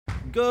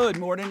Good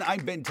morning,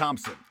 I'm Ben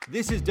Thompson.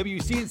 This is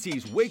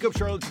WCNC's Wake Up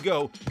Charlotte to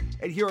Go,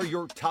 and here are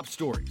your top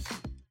stories.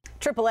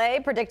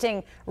 AAA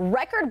predicting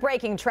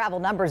record-breaking travel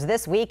numbers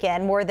this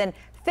weekend. More than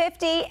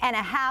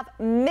 50.5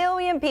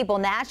 million people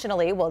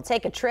nationally will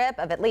take a trip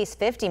of at least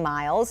 50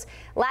 miles.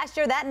 Last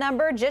year, that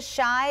number just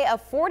shy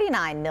of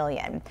 49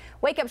 million.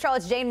 Wake Up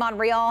Charlotte's Jane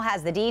Monreal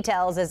has the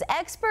details as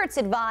experts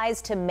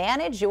advise to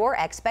manage your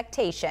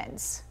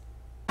expectations.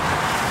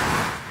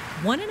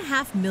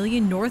 1.5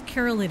 million North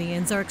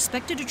Carolinians are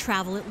expected to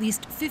travel at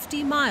least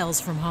 50 miles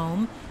from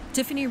home.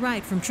 Tiffany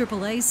Wright from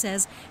AAA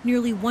says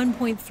nearly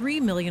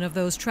 1.3 million of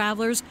those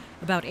travelers,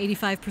 about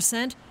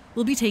 85%,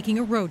 will be taking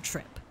a road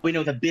trip. We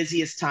know the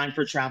busiest time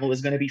for travel is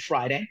going to be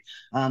Friday.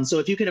 So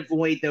if you can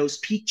avoid those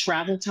peak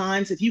travel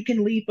times, if you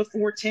can leave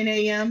before 10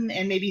 a.m.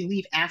 and maybe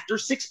leave after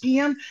 6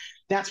 p.m.,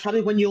 that's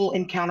probably when you'll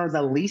encounter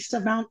the least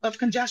amount of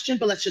congestion.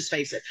 But let's just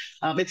face it,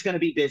 it's going to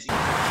be busy.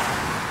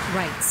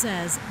 Wright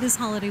says this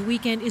holiday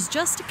weekend is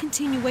just a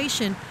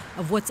continuation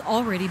of what's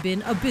already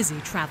been a busy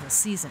travel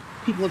season.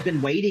 People have been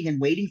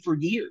waiting for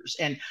years,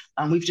 and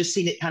we've just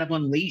seen it kind of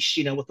unleash,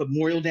 with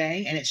Memorial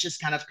Day, and it's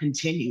just kind of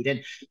continued.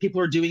 And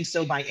people are doing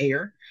so by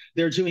air.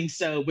 They're doing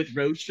so with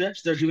road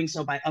trips. They're doing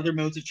so by other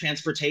modes of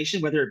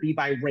transportation, whether it be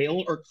by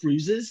rail or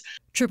cruises.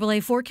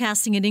 AAA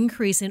forecasting an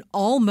increase in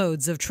all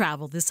modes of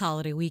travel this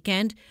holiday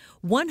weekend.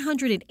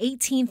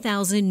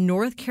 118,000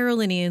 North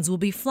Carolinians will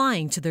be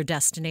flying to their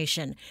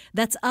destination.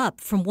 That's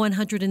up from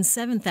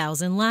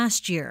 107,000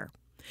 last year.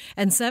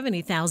 And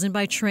 70,000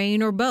 by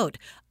train or boat,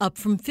 up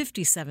from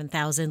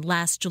 57,000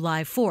 last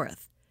July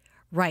 4th.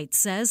 Wright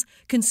says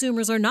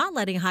consumers are not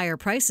letting higher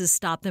prices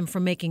stop them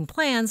from making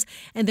plans,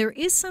 and there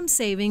is some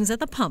savings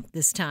at the pump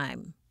this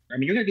time. I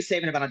mean, you're going to be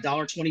saving about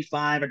 $1.25,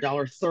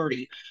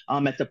 $1.30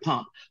 at the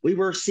pump. We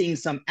were seeing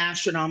some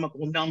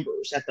astronomical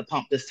numbers at the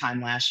pump this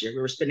time last year. We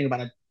were spending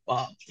about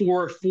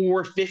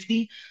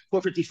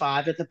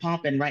 $4.55 at the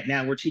pump, and right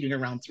now we're teetering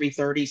around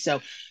 $3.30.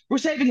 So we're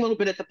saving a little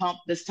bit at the pump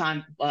this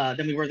time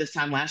than we were this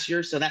time last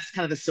year. So that's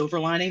kind of the silver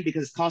lining,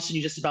 because it's costing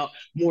you just about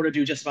more to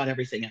do just about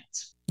everything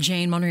else.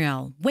 Jane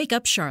Monreal, Wake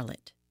Up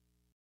Charlotte.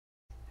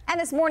 And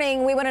this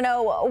morning, we want to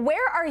know,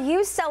 where are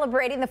you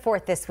celebrating the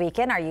 4th this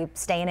weekend? Are you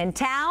staying in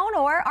town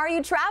or are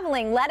you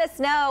traveling? Let us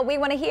know. We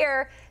want to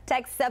hear.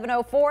 Text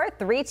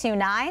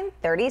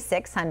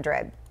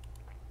 704-329-3600.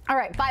 All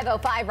right,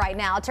 5:05 right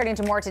now. Turning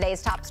to more of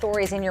today's top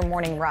stories in your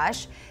morning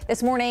rush.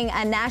 This morning,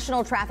 a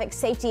national traffic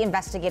safety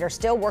investigator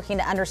still working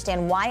to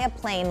understand why a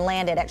plane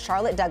landed at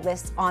Charlotte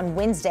Douglas on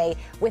Wednesday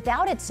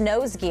without its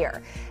nose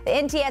gear. The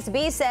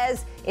NTSB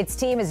says its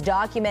team is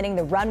documenting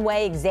the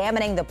runway,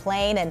 examining the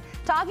plane, and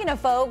talking to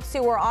folks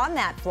who were on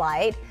that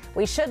flight.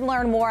 We should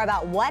learn more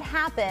about what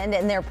happened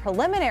in their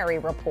preliminary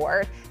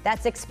report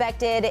that's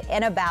expected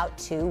in about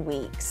 2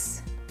 weeks.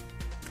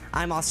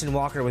 I'm Austin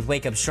Walker with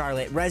Wake Up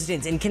Charlotte.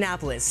 Residents in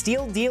Kannapolis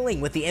still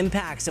dealing with the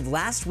impacts of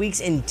last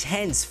week's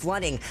intense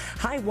flooding.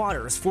 High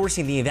waters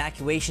forcing the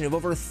evacuation of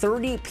over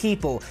 30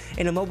 people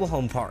in a mobile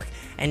home park.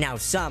 And now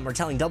some are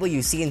telling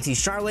WCNC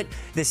Charlotte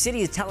the city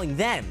is telling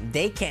them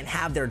they can't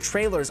have their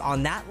trailers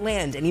on that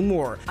land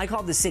anymore. I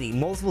called the city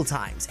multiple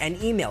times and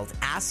emailed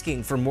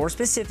asking for more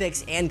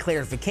specifics and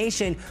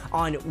clarification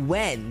on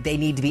when they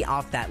need to be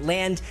off that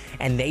land,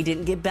 and they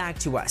didn't get back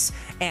to us.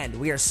 And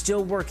we are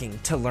still working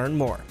to learn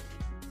more.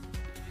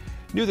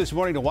 New this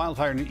morning, a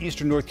wildfire in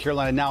eastern North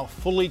Carolina now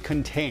fully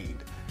contained.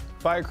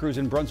 Fire crews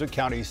in Brunswick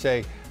County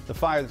say the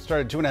fire that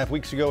started 2.5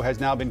 weeks ago has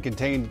now been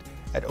contained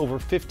at over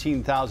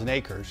 15,000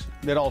 acres.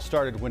 It all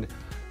started when it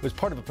was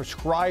part of a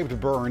prescribed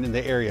burn in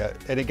the area,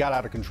 and it got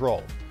out of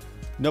control.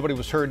 Nobody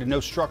was hurt and no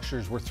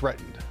structures were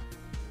threatened.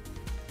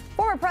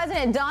 Former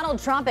President Donald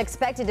Trump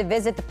expected to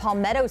visit the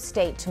Palmetto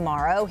State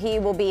tomorrow. He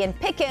will be in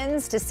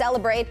Pickens to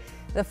celebrate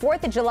the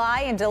 4th of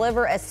July and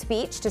deliver a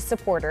speech to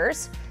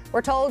supporters.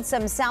 We're told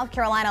some South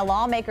Carolina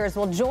lawmakers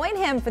will join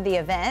him for the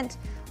event.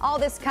 All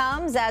this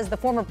comes as the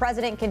former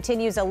president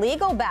continues a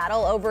legal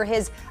battle over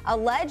his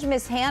alleged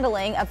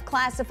mishandling of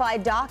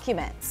classified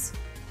documents.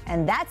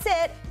 And that's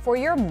it for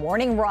your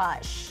morning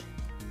rush.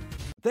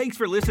 Thanks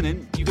for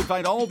listening. You can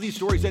find all of these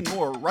stories and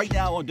more right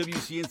now on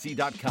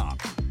WCNC.com.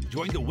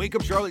 Join the Wake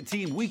Up Charlotte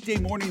team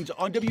weekday mornings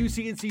on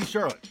WCNC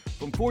Charlotte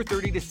from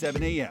 4:30 to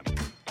 7 a.m.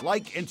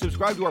 Like and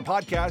subscribe to our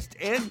podcast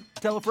and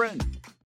tell a friend.